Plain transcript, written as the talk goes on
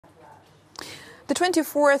The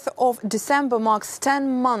 24th of December marks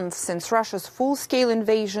 10 months since Russia's full-scale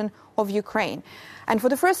invasion of Ukraine. And for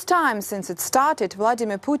the first time since it started,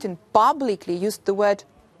 Vladimir Putin publicly used the word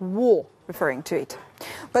war, referring to it.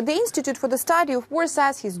 But the Institute for the Study of War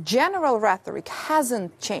says his general rhetoric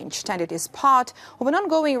hasn't changed, and it is part of an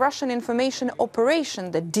ongoing Russian information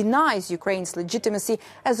operation that denies Ukraine's legitimacy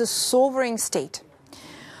as a sovereign state.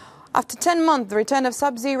 After 10 months, the return of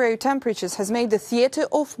sub-zero temperatures has made the theatre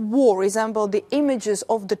of war resemble the images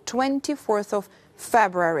of the 24th of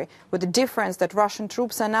February, with the difference that Russian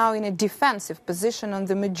troops are now in a defensive position on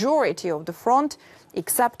the majority of the front,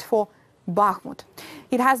 except for Bakhmut.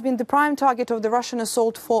 It has been the prime target of the Russian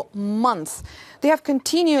assault for months. They have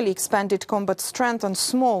continually expanded combat strength on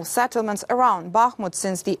small settlements around Bakhmut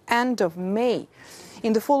since the end of May.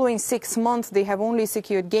 In the following 6 months, they have only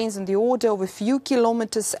secured gains in the order of a few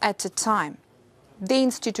kilometers at a time. The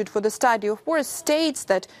Institute for the Study of War states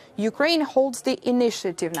that Ukraine holds the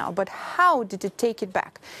initiative now, but how did it take it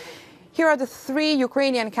back? Here are the 3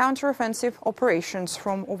 Ukrainian counteroffensive operations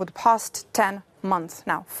from over the past 10 months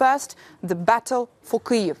now. First, the battle for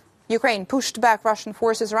Kyiv. Ukraine pushed back Russian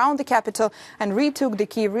forces around the capital and retook the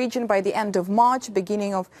Kyiv region by the end of March,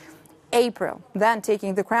 beginning of April. Then,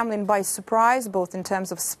 taking the Kremlin by surprise, both in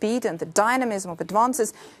terms of speed and the dynamism of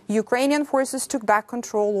advances, Ukrainian forces took back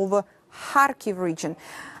control over Kharkiv region.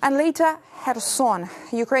 And later, Kherson.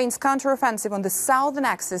 Ukraine's counteroffensive on the southern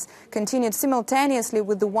axis continued simultaneously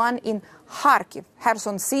with the one in Kharkiv.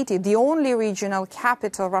 Kherson city, the only regional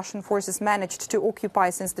capital Russian forces managed to occupy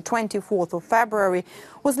since the 24th of February,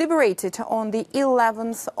 was liberated on the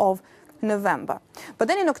 11th of November. But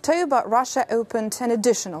then in October, Russia opened an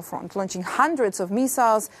additional front, launching hundreds of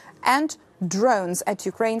missiles and drones at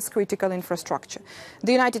Ukraine's critical infrastructure.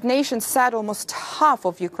 The United Nations said almost half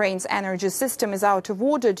of Ukraine's energy system is out of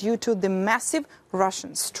order due to the massive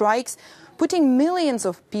Russian strikes, putting millions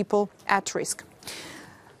of people at risk.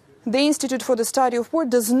 The Institute for the Study of War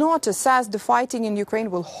does not assess the fighting in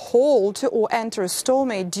Ukraine will halt or enter a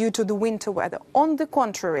stalemate due to the winter weather. On the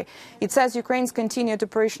contrary, it says Ukraine's continued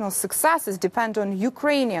operational successes depend on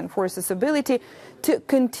Ukrainian forces' ability to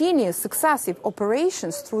continue successive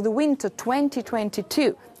operations through the winter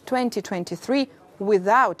 2022-2023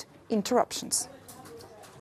 without interruptions.